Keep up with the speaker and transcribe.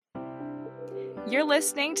You're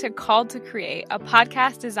listening to Called to Create, a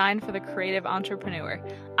podcast designed for the creative entrepreneur.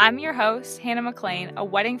 I'm your host, Hannah McLean, a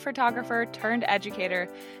wedding photographer turned educator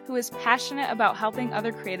who is passionate about helping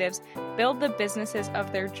other creatives build the businesses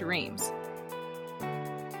of their dreams.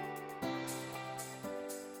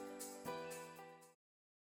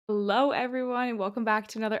 Hello, everyone, and welcome back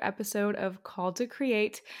to another episode of Called to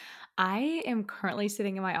Create. I am currently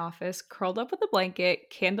sitting in my office, curled up with a blanket,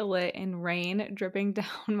 candle lit, and rain dripping down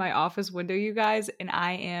my office window, you guys, and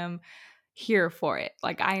I am here for it.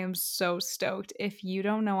 Like, I am so stoked. If you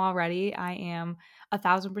don't know already, I am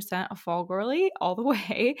 1,000% a fall girly all the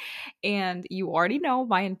way. And you already know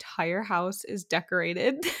my entire house is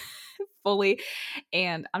decorated fully.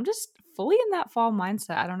 And I'm just fully in that fall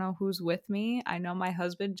mindset. I don't know who's with me. I know my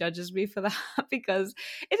husband judges me for that because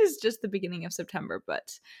it is just the beginning of September,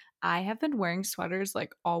 but I have been wearing sweaters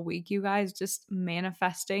like all week, you guys, just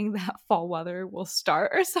manifesting that fall weather will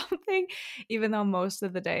start or something, even though most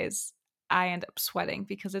of the days I end up sweating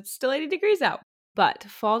because it's still 80 degrees out. But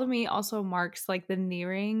fall to me also marks like the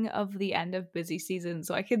nearing of the end of busy season.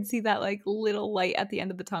 So I can see that like little light at the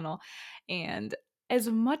end of the tunnel. And as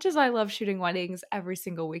much as I love shooting weddings every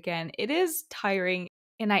single weekend, it is tiring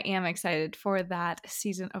and I am excited for that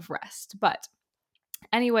season of rest. But,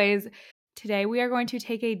 anyways, today we are going to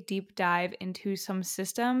take a deep dive into some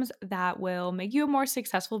systems that will make you a more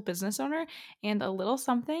successful business owner and a little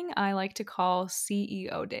something I like to call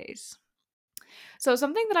CEO days. So,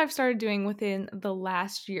 something that I've started doing within the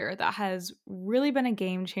last year that has really been a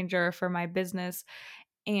game changer for my business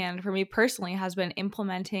and for me personally has been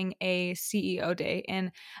implementing a CEO day.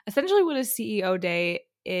 And essentially, what a CEO day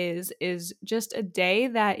is just a day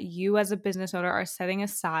that you as a business owner are setting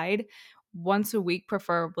aside once a week,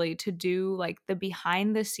 preferably, to do like the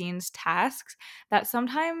behind the scenes tasks that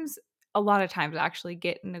sometimes a lot of times actually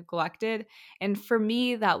get neglected. And for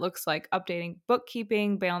me, that looks like updating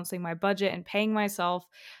bookkeeping, balancing my budget, and paying myself,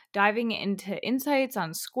 diving into insights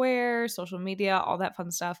on Square, social media, all that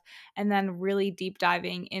fun stuff, and then really deep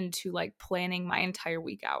diving into like planning my entire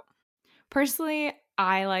week out. Personally,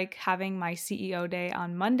 I like having my CEO day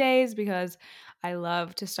on Mondays because I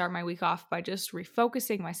love to start my week off by just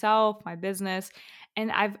refocusing myself, my business,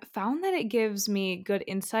 and I've found that it gives me good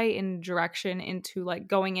insight and direction into like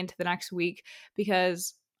going into the next week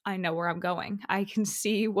because I know where I'm going. I can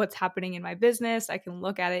see what's happening in my business, I can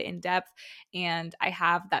look at it in depth, and I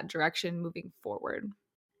have that direction moving forward.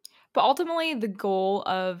 But ultimately, the goal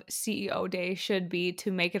of CEO Day should be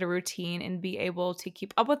to make it a routine and be able to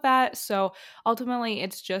keep up with that. So ultimately,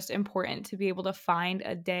 it's just important to be able to find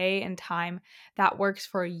a day and time that works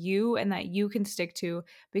for you and that you can stick to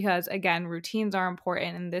because, again, routines are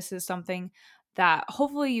important. And this is something that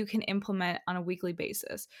hopefully you can implement on a weekly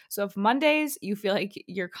basis. So if Mondays, you feel like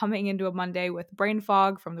you're coming into a Monday with brain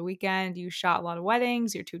fog from the weekend, you shot a lot of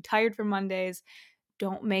weddings, you're too tired for Mondays,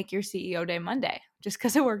 don't make your CEO day Monday. Just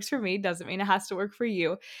because it works for me doesn't mean it has to work for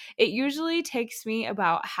you. It usually takes me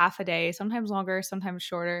about half a day, sometimes longer, sometimes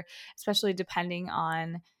shorter, especially depending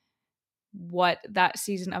on what that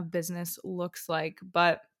season of business looks like.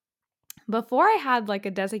 But before I had like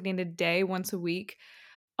a designated day once a week,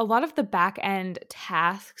 a lot of the back end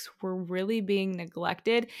tasks were really being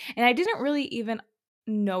neglected. And I didn't really even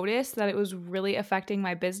notice that it was really affecting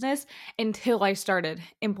my business until I started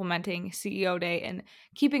implementing CEO Day and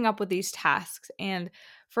keeping up with these tasks. And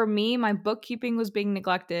for me, my bookkeeping was being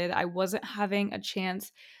neglected. I wasn't having a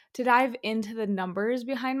chance to dive into the numbers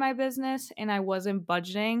behind my business and I wasn't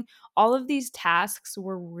budgeting. All of these tasks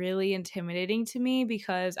were really intimidating to me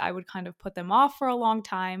because I would kind of put them off for a long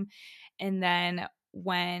time. And then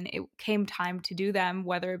when it came time to do them,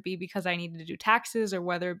 whether it be because I needed to do taxes or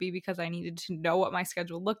whether it be because I needed to know what my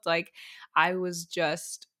schedule looked like, I was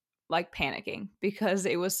just like panicking because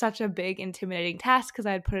it was such a big, intimidating task because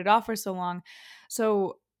I had put it off for so long.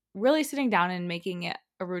 So, really sitting down and making it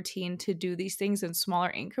a routine to do these things in smaller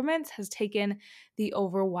increments has taken the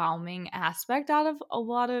overwhelming aspect out of a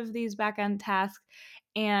lot of these back end tasks.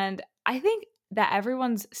 And I think that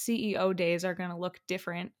everyone's CEO days are going to look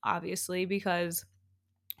different, obviously, because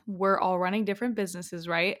we're all running different businesses,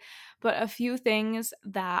 right? But a few things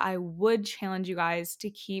that I would challenge you guys to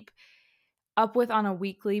keep up with on a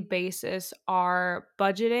weekly basis are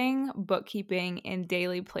budgeting, bookkeeping, and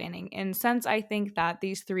daily planning. And since I think that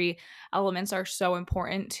these three elements are so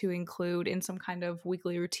important to include in some kind of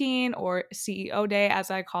weekly routine or CEO day,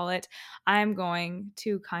 as I call it, I'm going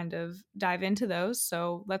to kind of dive into those.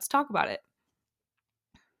 So let's talk about it.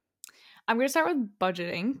 I'm going to start with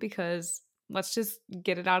budgeting because let's just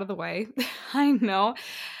get it out of the way. I know,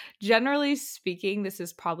 generally speaking, this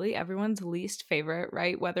is probably everyone's least favorite,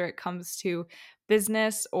 right? Whether it comes to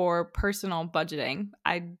business or personal budgeting.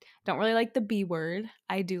 I don't really like the B word.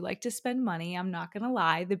 I do like to spend money. I'm not going to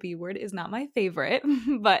lie. The B word is not my favorite.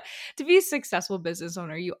 But to be a successful business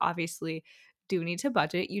owner, you obviously do need to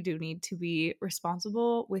budget. You do need to be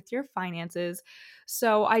responsible with your finances.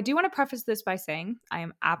 So, I do want to preface this by saying I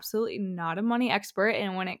am absolutely not a money expert.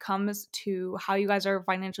 And when it comes to how you guys are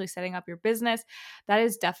financially setting up your business, that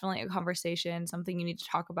is definitely a conversation, something you need to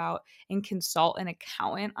talk about and consult an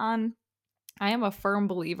accountant on. I am a firm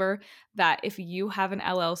believer that if you have an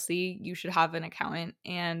LLC, you should have an accountant.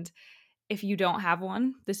 And if you don't have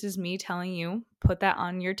one, this is me telling you, put that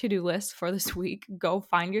on your to-do list for this week. Go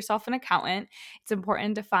find yourself an accountant. It's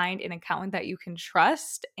important to find an accountant that you can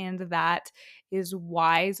trust and that is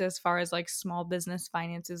wise as far as like small business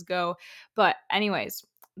finances go. But anyways,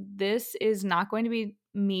 this is not going to be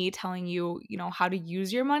me telling you, how to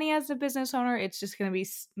use your money as a business owner. It's just going to be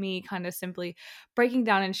me kind of simply breaking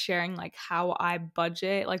down and sharing like how I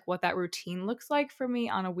budget, like what that routine looks like for me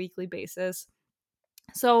on a weekly basis.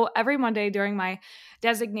 So every Monday during my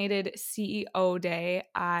designated CEO day,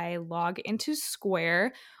 I log into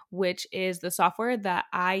Square, which is the software that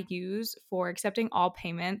I use for accepting all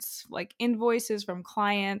payments, like invoices from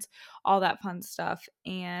clients, all that fun stuff.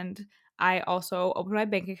 And I also open my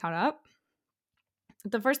bank account up.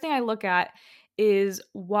 The first thing I look at is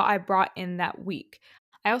what I brought in that week.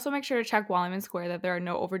 I also make sure to check while I'm in Square that there are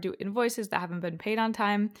no overdue invoices that haven't been paid on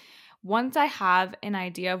time. Once I have an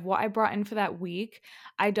idea of what I brought in for that week,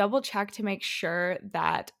 I double check to make sure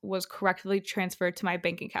that was correctly transferred to my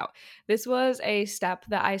bank account. This was a step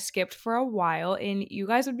that I skipped for a while, and you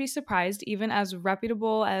guys would be surprised, even as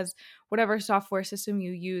reputable as whatever software system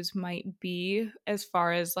you use might be, as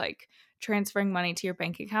far as like transferring money to your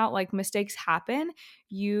bank account, like mistakes happen.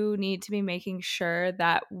 You need to be making sure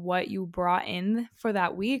that what you brought in for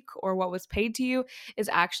that week or what was paid to you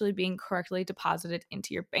is actually being correctly deposited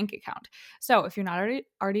into your bank account. So if you're not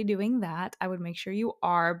already doing that, I would make sure you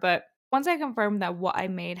are. But once I confirm that what I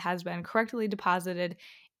made has been correctly deposited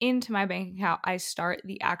into my bank account, I start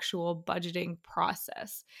the actual budgeting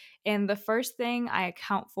process. And the first thing I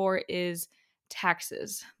account for is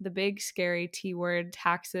taxes. The big scary T word,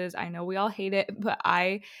 taxes. I know we all hate it, but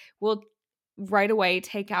I will right away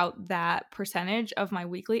take out that percentage of my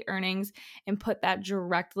weekly earnings and put that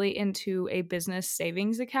directly into a business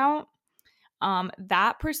savings account.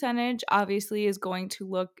 That percentage obviously is going to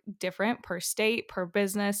look different per state, per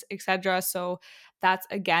business, etc. So that's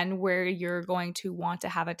again where you're going to want to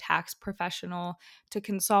have a tax professional to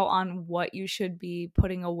consult on what you should be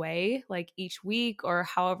putting away like each week or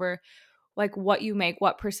however, like what you make,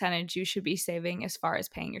 what percentage you should be saving as far as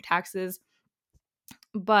paying your taxes.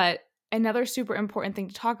 But another super important thing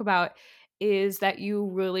to talk about is that you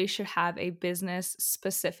really should have a business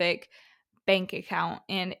specific bank account.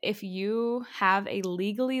 And if you have a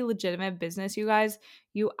legally legitimate business, you guys,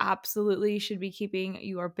 you absolutely should be keeping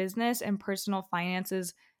your business and personal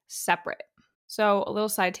finances separate. So, a little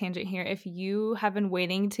side tangent here. If you have been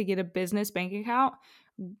waiting to get a business bank account,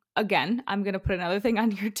 again, I'm going to put another thing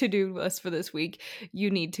on your to-do list for this week.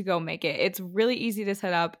 You need to go make it. It's really easy to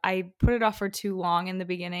set up. I put it off for too long in the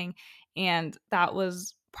beginning, and that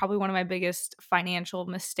was probably one of my biggest financial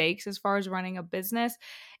mistakes as far as running a business.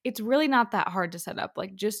 It's really not that hard to set up.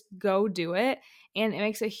 Like just go do it, and it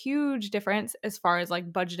makes a huge difference as far as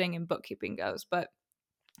like budgeting and bookkeeping goes. But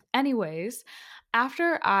anyways,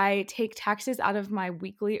 after I take taxes out of my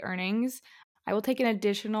weekly earnings, I will take an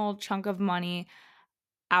additional chunk of money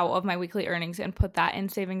out of my weekly earnings and put that in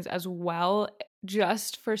savings as well,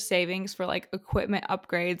 just for savings for like equipment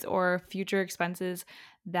upgrades or future expenses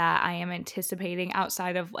that I am anticipating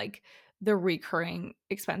outside of like the recurring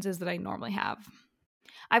expenses that I normally have.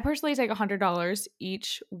 I personally take $100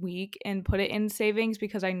 each week and put it in savings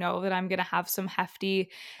because I know that I'm going to have some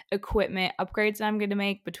hefty equipment upgrades that I'm going to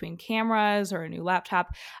make between cameras or a new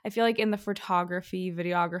laptop. I feel like in the photography,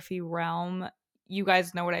 videography realm, you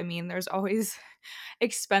guys know what I mean. There's always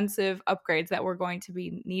expensive upgrades that we're going to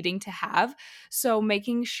be needing to have. So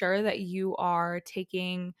making sure that you are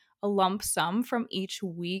taking a lump sum from each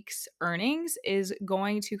week's earnings is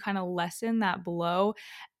going to kind of lessen that blow,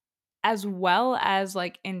 as well as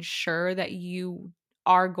like ensure that you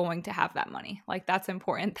are going to have that money. Like that's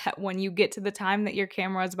important that when you get to the time that your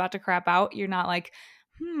camera is about to crap out, you're not like,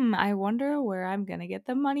 I wonder where I'm going to get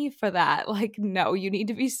the money for that. Like, no, you need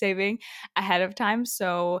to be saving ahead of time.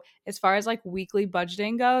 So, as far as like weekly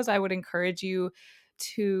budgeting goes, I would encourage you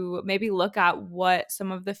to maybe look at what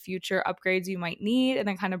some of the future upgrades you might need and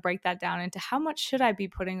then kind of break that down into how much should I be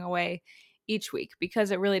putting away each week,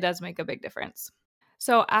 because it really does make a big difference.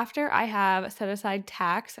 So after I have set aside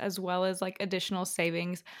tax as well as like additional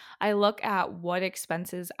savings, I look at what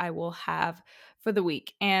expenses I will have for the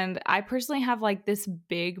week. And I personally have like this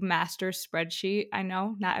big master spreadsheet. I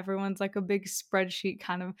know not everyone's like a big spreadsheet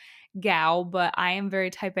kind of gal, but I am very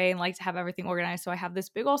type A and like to have everything organized. So I have this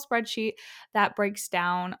big old spreadsheet that breaks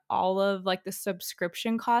down all of like the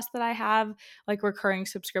subscription costs that I have, like recurring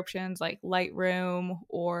subscriptions like Lightroom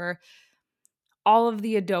or all of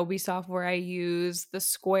the Adobe software I use, the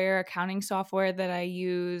Square accounting software that I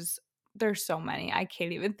use. There's so many. I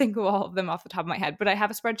can't even think of all of them off the top of my head, but I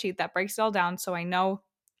have a spreadsheet that breaks it all down so I know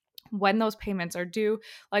when those payments are due,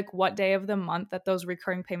 like what day of the month that those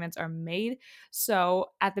recurring payments are made. So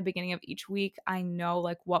at the beginning of each week, I know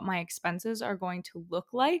like what my expenses are going to look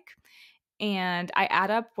like. And I add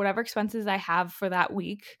up whatever expenses I have for that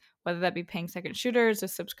week, whether that be paying second shooters or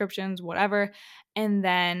subscriptions, whatever. And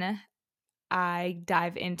then I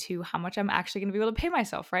dive into how much I'm actually going to be able to pay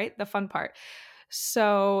myself, right? The fun part.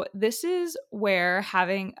 So, this is where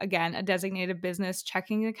having, again, a designated business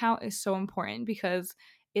checking account is so important because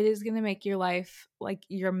it is going to make your life, like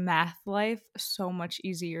your math life, so much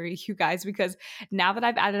easier, you guys. Because now that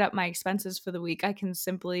I've added up my expenses for the week, I can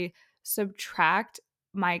simply subtract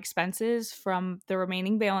my expenses from the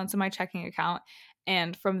remaining balance in my checking account.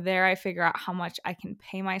 And from there, I figure out how much I can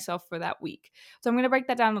pay myself for that week. So I'm going to break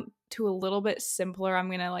that down to a little bit simpler. I'm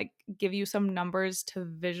going to like give you some numbers to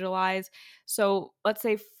visualize. So let's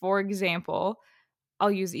say, for example,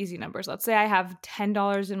 I'll use easy numbers. Let's say I have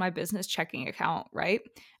 $10 in my business checking account, right?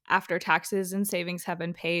 After taxes and savings have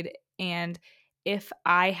been paid. And if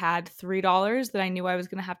I had $3 that I knew I was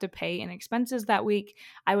going to have to pay in expenses that week,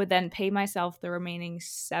 I would then pay myself the remaining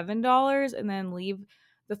 $7 and then leave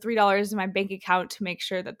the $3 in my bank account to make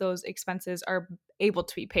sure that those expenses are able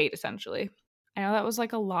to be paid essentially. I know that was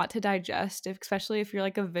like a lot to digest, especially if you're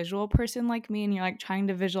like a visual person like me and you're like trying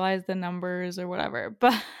to visualize the numbers or whatever.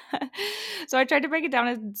 But so I tried to break it down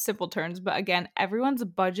in simple terms. But again, everyone's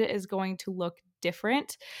budget is going to look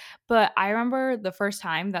different. But I remember the first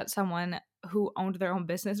time that someone who owned their own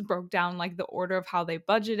business broke down like the order of how they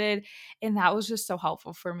budgeted. And that was just so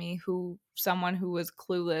helpful for me, someone who was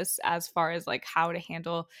clueless as far as like how to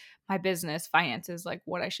handle my business finances, like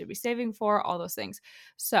what I should be saving for, all those things.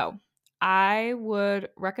 So I would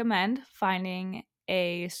recommend finding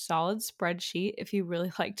a solid spreadsheet if you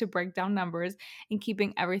really like to break down numbers and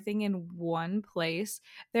keeping everything in one place.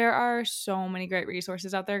 There are so many great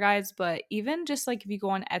resources out there, guys, but even just like if you go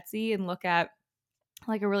on Etsy and look at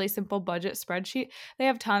like a really simple budget spreadsheet, they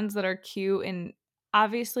have tons that are cute and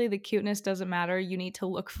obviously the cuteness doesn't matter. You need to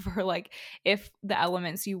look for like if the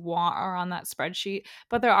elements you want are on that spreadsheet,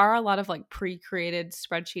 but there are a lot of like pre-created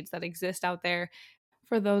spreadsheets that exist out there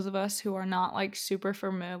for those of us who are not like super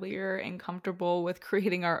familiar and comfortable with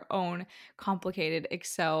creating our own complicated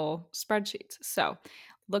Excel spreadsheets. So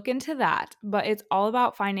look into that. But it's all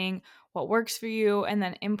about finding what works for you and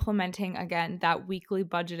then implementing again that weekly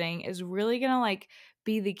budgeting is really going to like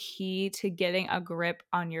be the key to getting a grip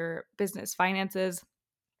on your business finances.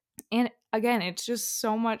 And again, it's just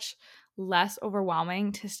so much less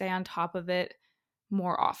overwhelming to stay on top of it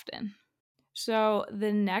more often. So,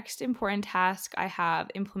 the next important task I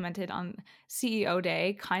have implemented on CEO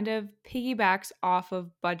Day kind of piggybacks off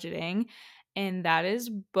of budgeting, and that is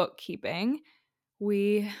bookkeeping.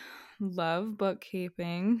 We love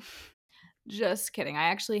bookkeeping. Just kidding. I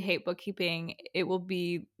actually hate bookkeeping. It will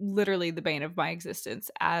be literally the bane of my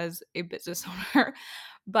existence as a business owner,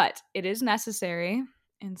 but it is necessary.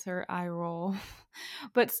 Insert eye roll.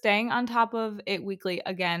 But staying on top of it weekly,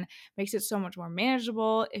 again, makes it so much more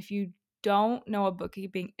manageable. If you don't know what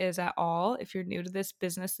bookkeeping is at all, if you're new to this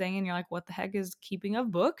business thing and you're like, what the heck is keeping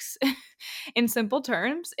of books? In simple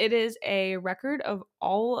terms, it is a record of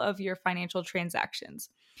all of your financial transactions.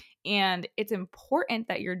 And it's important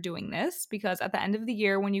that you're doing this because at the end of the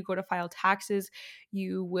year, when you go to file taxes,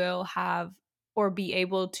 you will have or be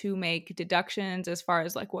able to make deductions as far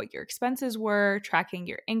as like what your expenses were, tracking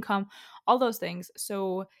your income, all those things.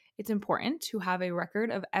 So it's important to have a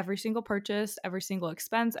record of every single purchase, every single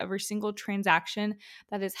expense, every single transaction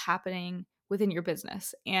that is happening within your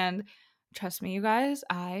business. And trust me, you guys,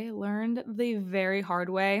 I learned the very hard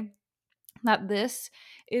way that this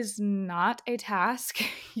is not a task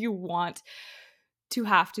you want to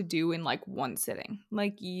have to do in like one sitting.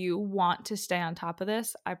 Like you want to stay on top of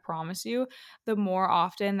this. I promise you, the more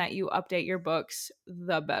often that you update your books,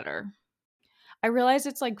 the better. I realize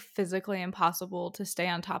it's like physically impossible to stay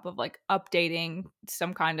on top of like updating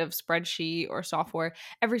some kind of spreadsheet or software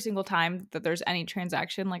every single time that there's any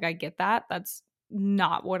transaction. Like I get that. That's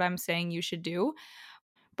not what I'm saying you should do.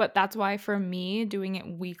 But that's why for me, doing it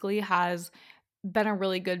weekly has been a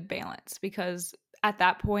really good balance because at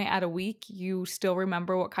that point at a week, you still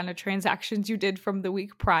remember what kind of transactions you did from the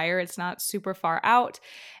week prior. It's not super far out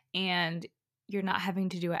and you're not having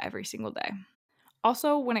to do it every single day.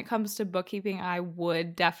 Also, when it comes to bookkeeping, I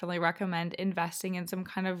would definitely recommend investing in some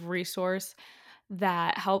kind of resource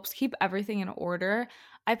that helps keep everything in order.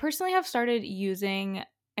 I personally have started using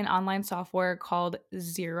an online software called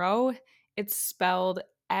Xero. It's spelled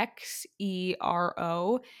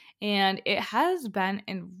Xero, and it has been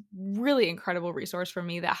a really incredible resource for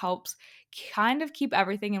me that helps kind of keep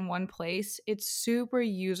everything in one place. It's super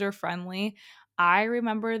user friendly. I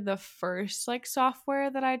remember the first like software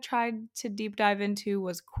that I tried to deep dive into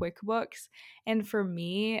was QuickBooks. And for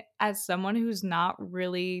me, as someone who's not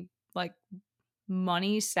really like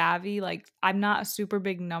money savvy, like I'm not a super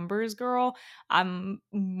big numbers girl. I'm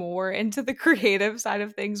more into the creative side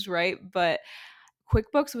of things, right? But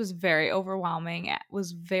QuickBooks was very overwhelming. It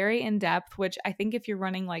was very in depth, which I think if you're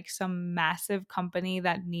running like some massive company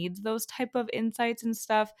that needs those type of insights and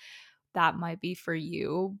stuff, that might be for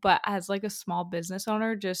you. But as like a small business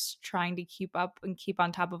owner, just trying to keep up and keep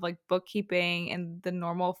on top of like bookkeeping and the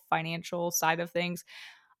normal financial side of things,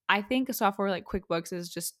 I think a software like QuickBooks is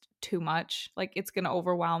just too much. Like it's going to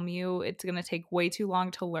overwhelm you. It's going to take way too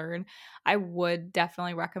long to learn. I would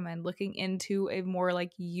definitely recommend looking into a more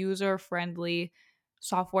like user-friendly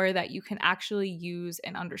software that you can actually use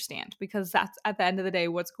and understand because that's at the end of the day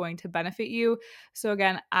what's going to benefit you. So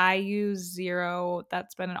again, I use Zero.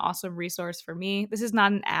 That's been an awesome resource for me. This is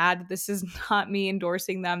not an ad. This is not me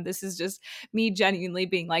endorsing them. This is just me genuinely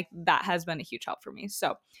being like that has been a huge help for me.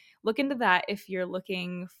 So look into that if you're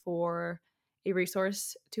looking for a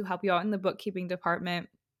resource to help you out in the bookkeeping department.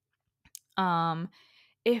 Um,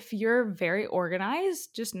 if you're very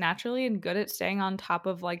organized, just naturally and good at staying on top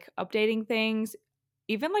of like updating things,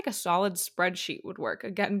 even like a solid spreadsheet would work.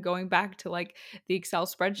 Again, going back to like the Excel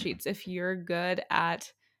spreadsheets, if you're good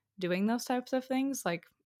at doing those types of things, like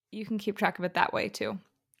you can keep track of it that way too.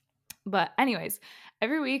 But, anyways,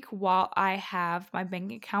 every week while I have my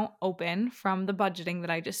bank account open from the budgeting that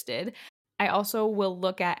I just did, I also will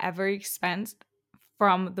look at every expense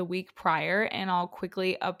from the week prior and I'll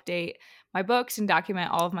quickly update my books and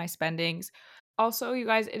document all of my spendings. Also, you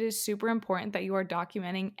guys, it is super important that you are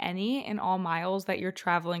documenting any and all miles that you're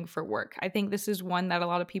traveling for work. I think this is one that a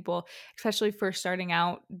lot of people, especially first starting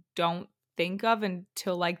out, don't think of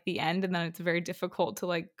until like the end. And then it's very difficult to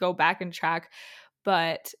like go back and track.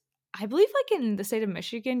 But I believe like in the state of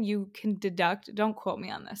Michigan, you can deduct, don't quote me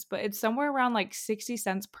on this, but it's somewhere around like 60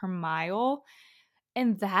 cents per mile.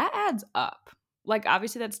 And that adds up. Like,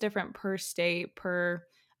 obviously, that's different per state, per,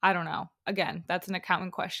 I don't know. Again, that's an accounting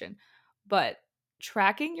question. But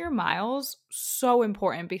tracking your miles, so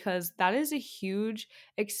important because that is a huge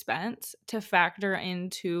expense to factor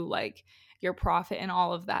into like your profit and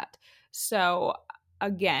all of that. So,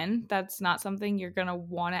 again, that's not something you're going to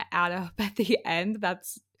want to add up at the end.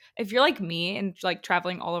 That's if you're like me and like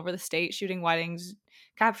traveling all over the state, shooting weddings,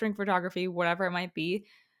 capturing photography, whatever it might be,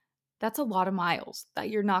 that's a lot of miles that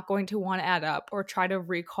you're not going to want to add up or try to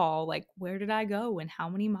recall, like, where did I go and how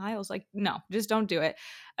many miles? Like, no, just don't do it.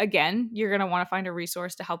 Again, you're going to want to find a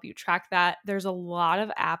resource to help you track that. There's a lot of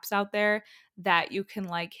apps out there that you can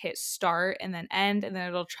like hit start and then end, and then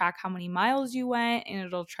it'll track how many miles you went and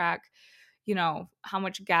it'll track, how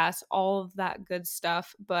much gas, all of that good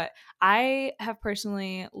stuff. But I have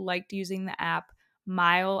personally liked using the app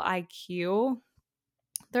Mile IQ.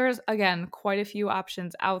 There's, again, quite a few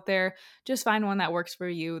options out there. Just find one that works for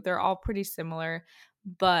you. They're all pretty similar,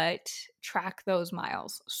 but track those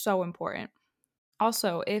miles. So important.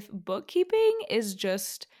 Also, if bookkeeping is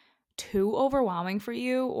just too overwhelming for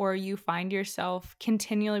you or you find yourself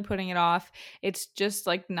continually putting it off, it's just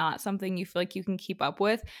like not something you feel like you can keep up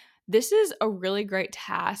with. This is a really great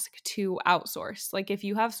task to outsource. Like if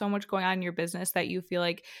you have so much going on in your business that you feel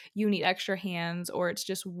like you need extra hands or it's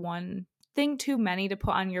just one thing too many to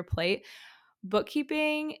put on your plate,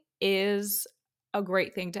 bookkeeping is a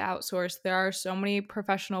great thing to outsource. There are so many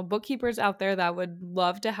professional bookkeepers out there that would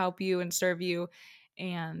love to help you and serve you.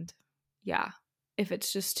 And yeah, if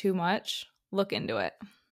it's just too much, look into it.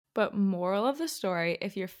 But moral of the story,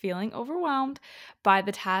 if you're feeling overwhelmed by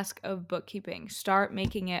the task of bookkeeping, start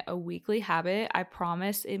making it a weekly habit. I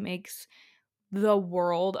promise it makes the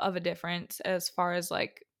world of a difference as far as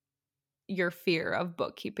like your fear of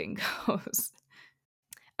bookkeeping goes.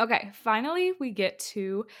 Okay, finally, we get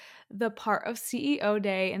to the part of CEO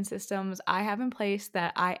day and systems I have in place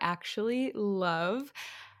that I actually love.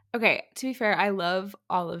 Okay, to be fair, I love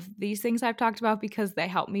all of these things I've talked about because they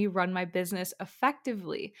help me run my business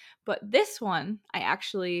effectively. But this one, I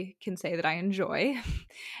actually can say that I enjoy,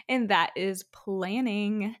 and that is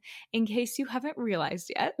planning. In case you haven't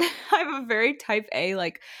realized yet, I'm a very type A,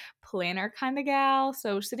 like planner kind of gal.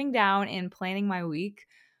 So sitting down and planning my week,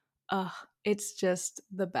 ugh, it's just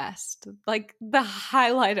the best. Like the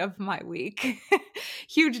highlight of my week.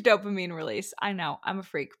 Huge dopamine release. I know, I'm a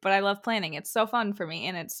freak, but I love planning. It's so fun for me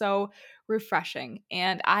and it's so refreshing.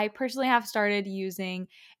 And I personally have started using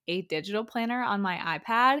a digital planner on my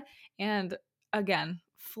iPad and again,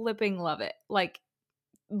 flipping love it. Like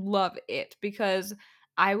love it because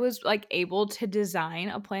I was like able to design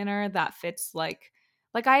a planner that fits like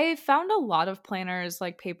I found a lot of planners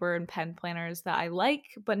like paper and pen planners that I like,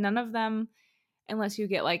 but none of them unless you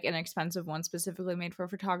get like an expensive one specifically made for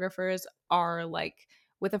photographers, are like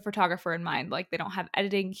with a photographer in mind. Like they don't have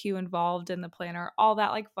editing queue involved in the planner, all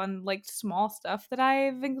that like fun, like small stuff that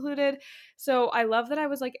I've included. So I love that I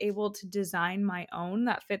was like able to design my own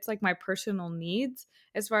that fits like my personal needs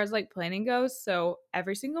as far as like planning goes. So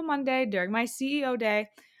every single Monday during my CEO day,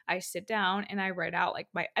 I sit down and I write out like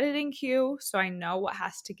my editing queue so I know what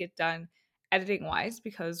has to get done editing wise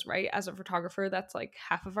because right as a photographer that's like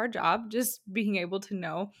half of our job just being able to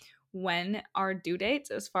know when our due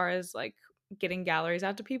dates as far as like getting galleries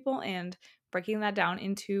out to people and breaking that down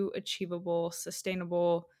into achievable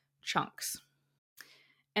sustainable chunks.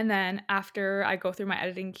 And then after I go through my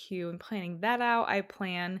editing queue and planning that out, I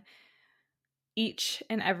plan each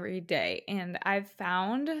and every day. And I've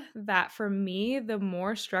found that for me, the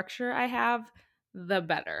more structure I have, the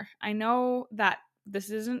better. I know that this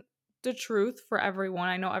isn't the truth for everyone.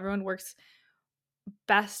 I know everyone works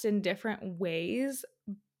best in different ways,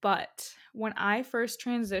 but when I first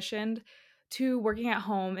transitioned to working at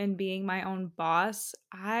home and being my own boss,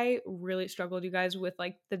 I really struggled, you guys, with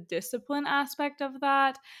like the discipline aspect of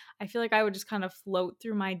that. I feel like I would just kind of float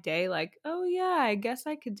through my day like, oh, yeah, I guess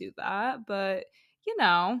I could do that. But, you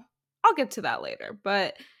know, I'll get to that later.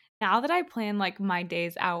 But now that I plan like my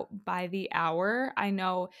days out by the hour, I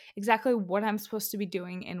know exactly what I'm supposed to be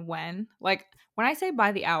doing and when. Like when I say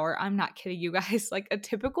by the hour, I'm not kidding you guys. Like a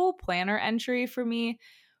typical planner entry for me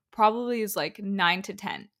probably is like 9 to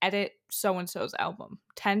 10 edit so and so's album,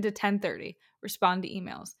 10 to 10:30 respond to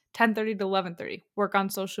emails, 10:30 to 11:30 work on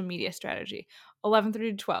social media strategy,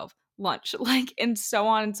 11:30 to 12 lunch, like and so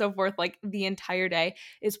on and so forth. Like the entire day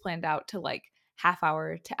is planned out to like half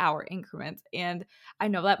hour to hour increments. And I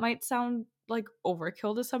know that might sound like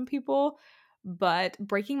overkill to some people, but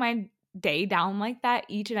breaking my day down like that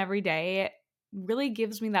each and every day really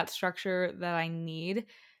gives me that structure that I need.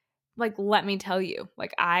 Like, let me tell you,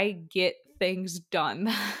 like, I get things done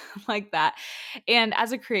like that. And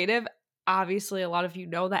as a creative, obviously, a lot of you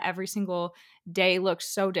know that every single day looks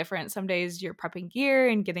so different. Some days you're prepping gear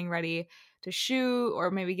and getting ready to shoot, or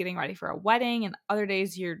maybe getting ready for a wedding, and other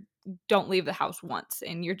days you don't leave the house once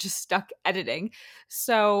and you're just stuck editing.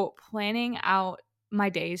 So, planning out my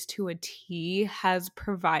days to a T has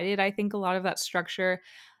provided, I think, a lot of that structure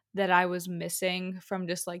that I was missing from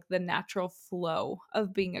just like the natural flow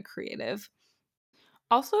of being a creative.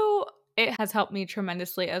 Also, it has helped me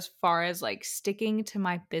tremendously as far as like sticking to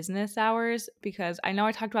my business hours because I know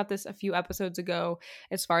I talked about this a few episodes ago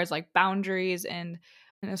as far as like boundaries and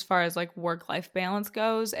as far as like work life balance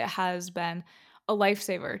goes. It has been a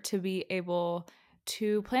lifesaver to be able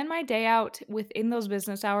to plan my day out within those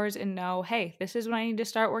business hours and know, hey, this is when I need to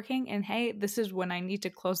start working, and hey, this is when I need to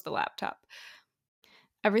close the laptop.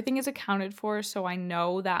 Everything is accounted for, so I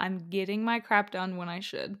know that I'm getting my crap done when I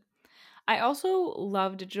should. I also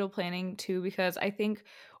love digital planning too because I think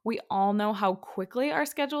we all know how quickly our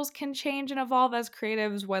schedules can change and evolve as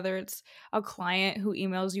creatives, whether it's a client who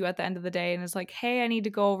emails you at the end of the day and is like, hey, I need to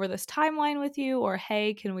go over this timeline with you, or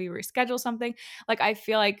hey, can we reschedule something? Like, I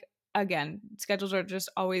feel like, again, schedules are just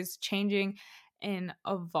always changing and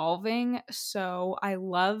evolving. So I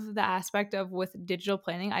love the aspect of with digital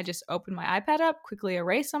planning, I just open my iPad up, quickly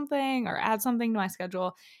erase something or add something to my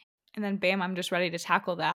schedule, and then bam, I'm just ready to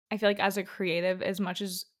tackle that. I feel like as a creative, as much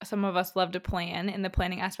as some of us love to plan and the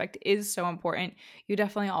planning aspect is so important, you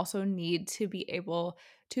definitely also need to be able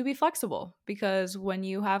to be flexible because when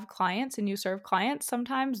you have clients and you serve clients,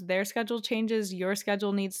 sometimes their schedule changes, your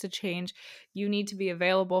schedule needs to change. You need to be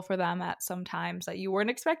available for them at some times that you weren't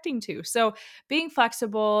expecting to. So, being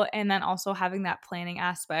flexible and then also having that planning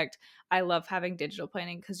aspect, I love having digital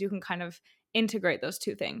planning because you can kind of integrate those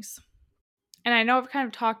two things. And I know I've kind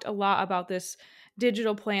of talked a lot about this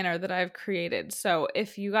digital planner that I've created. So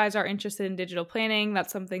if you guys are interested in digital planning,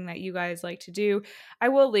 that's something that you guys like to do, I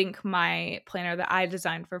will link my planner that I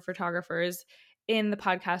designed for photographers in the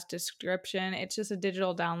podcast description. It's just a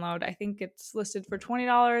digital download. I think it's listed for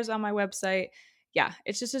 $20 on my website. Yeah,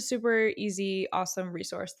 it's just a super easy, awesome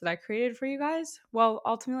resource that I created for you guys. Well,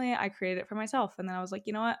 ultimately, I created it for myself. And then I was like,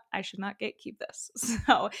 you know what? I should not gatekeep this.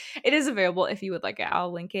 So it is available if you would like it.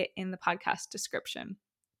 I'll link it in the podcast description.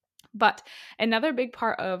 But another big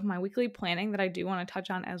part of my weekly planning that I do want to touch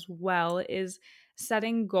on as well is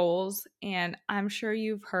setting goals. And I'm sure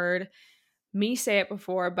you've heard me say it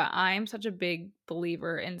before, but I'm such a big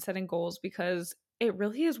believer in setting goals because it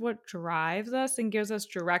really is what drives us and gives us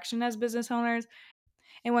direction as business owners.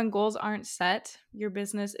 And when goals aren't set, your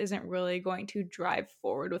business isn't really going to drive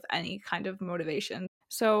forward with any kind of motivation.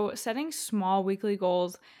 So, setting small weekly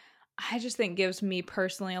goals, I just think gives me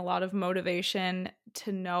personally a lot of motivation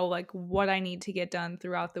to know like what I need to get done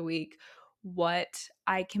throughout the week, what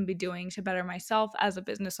I can be doing to better myself as a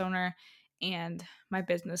business owner and my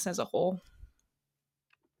business as a whole.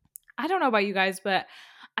 I don't know about you guys, but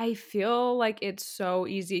I feel like it's so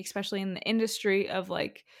easy, especially in the industry of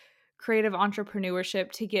like creative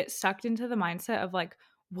entrepreneurship, to get sucked into the mindset of like,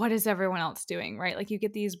 what is everyone else doing, right? Like you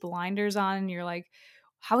get these blinders on and you're like,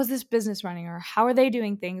 how is this business running? Or how are they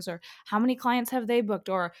doing things? Or how many clients have they booked?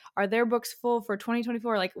 Or are their books full for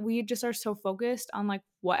 2024? Like we just are so focused on like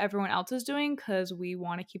what everyone else is doing because we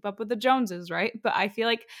want to keep up with the Joneses, right? But I feel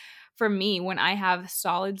like for me, when I have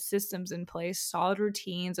solid systems in place, solid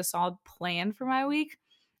routines, a solid plan for my week,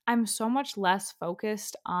 I'm so much less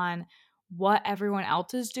focused on what everyone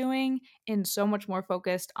else is doing and so much more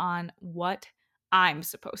focused on what I'm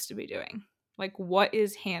supposed to be doing. Like, what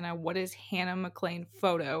is Hannah McLean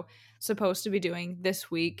Photo supposed to be doing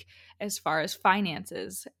this week as far as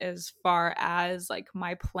finances, as far as like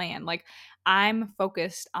my plan? Like, I'm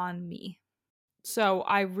focused on me. So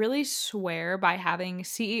I really swear by having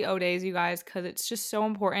CEO days, you guys, because it's just so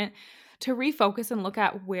important to refocus and look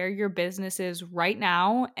at where your business is right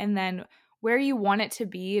now and then where you want it to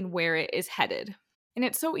be and where it is headed. And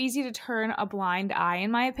it's so easy to turn a blind eye,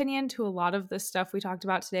 in my opinion, to a lot of the stuff we talked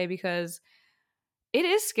about today because it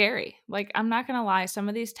is scary. Like, I'm not going to lie, some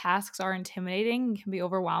of these tasks are intimidating and can be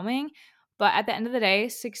overwhelming. But at the end of the day,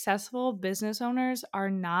 successful business owners are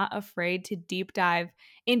not afraid to deep dive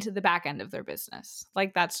into the back end of their business.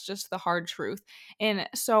 Like, that's just the hard truth. And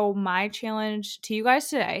so, my challenge to you guys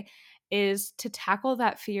today is to tackle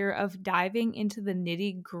that fear of diving into the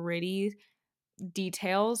nitty gritty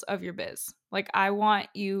details of your biz. Like, I want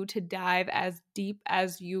you to dive as deep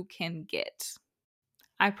as you can get.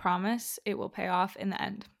 I promise it will pay off in the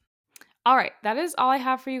end. All right, that is all I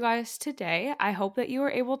have for you guys today. I hope that you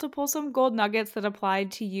were able to pull some gold nuggets that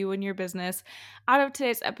applied to you and your business out of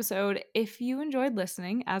today's episode. If you enjoyed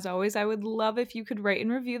listening, as always, I would love if you could rate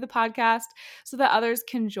and review the podcast so that others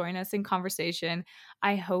can join us in conversation.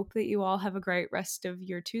 I hope that you all have a great rest of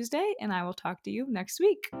your Tuesday, and I will talk to you next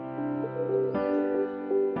week.